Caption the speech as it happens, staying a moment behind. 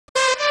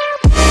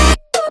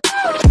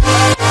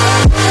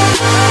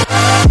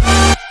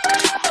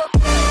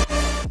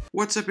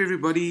What's up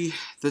everybody,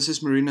 this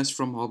is Marinas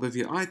from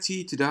Harborview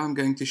IT. Today I'm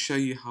going to show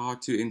you how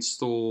to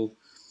install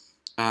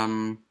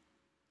a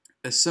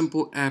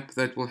simple app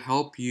that will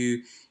help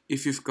you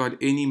if you've got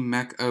any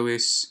Mac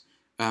OS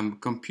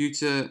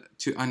computer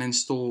to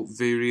uninstall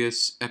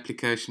various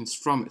applications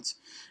from it.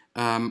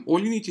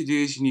 All you need to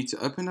do is you need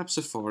to open up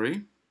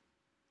Safari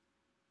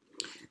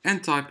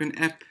and type in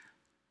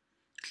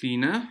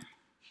AppCleaner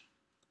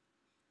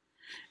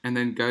and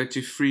then go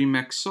to Free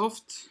Mac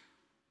Soft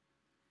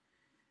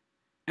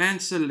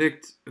and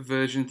select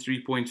version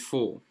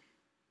 3.4.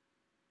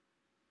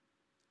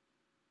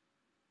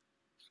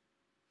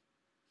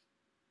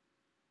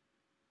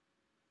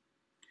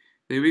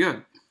 There we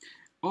go.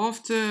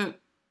 After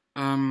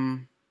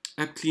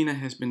AppCleaner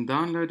has been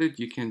downloaded,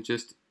 you can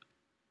just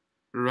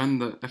run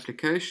the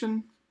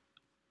application,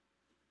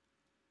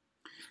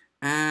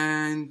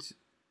 and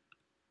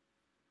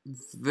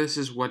this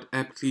is what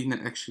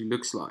AppCleaner actually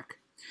looks like.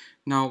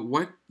 Now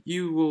what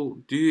you will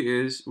do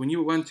is, when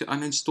you want to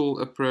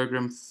uninstall a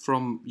program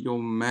from your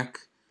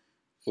Mac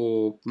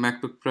or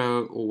MacBook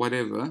Pro or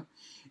whatever,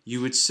 you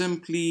would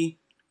simply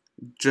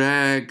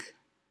drag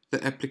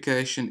the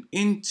application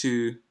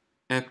into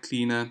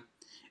AppCleaner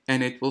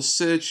and it will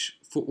search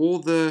for all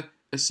the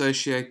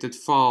associated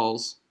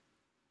files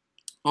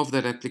of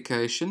that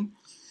application,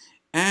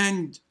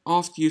 and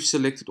after you've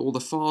selected all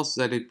the files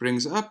that it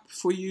brings up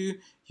for you,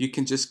 you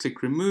can just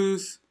click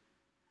remove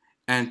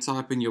and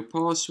type in your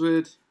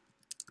password,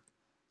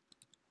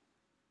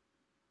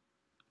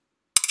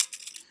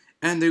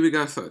 and there we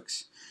go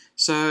folks.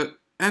 So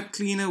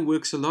AppCleaner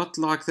works a lot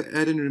like the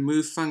add and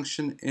remove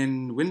function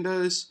in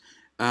Windows,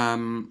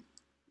 and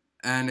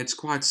it's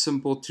quite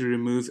simple to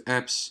remove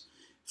apps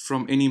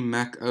from any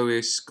Mac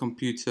OS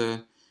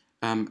computer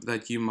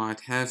that you might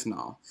have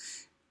now.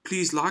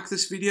 Please like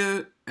this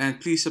video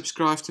and please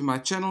subscribe to my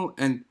channel,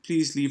 and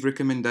please leave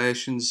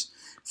recommendations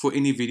for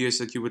any videos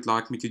that you would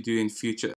like me to do in future.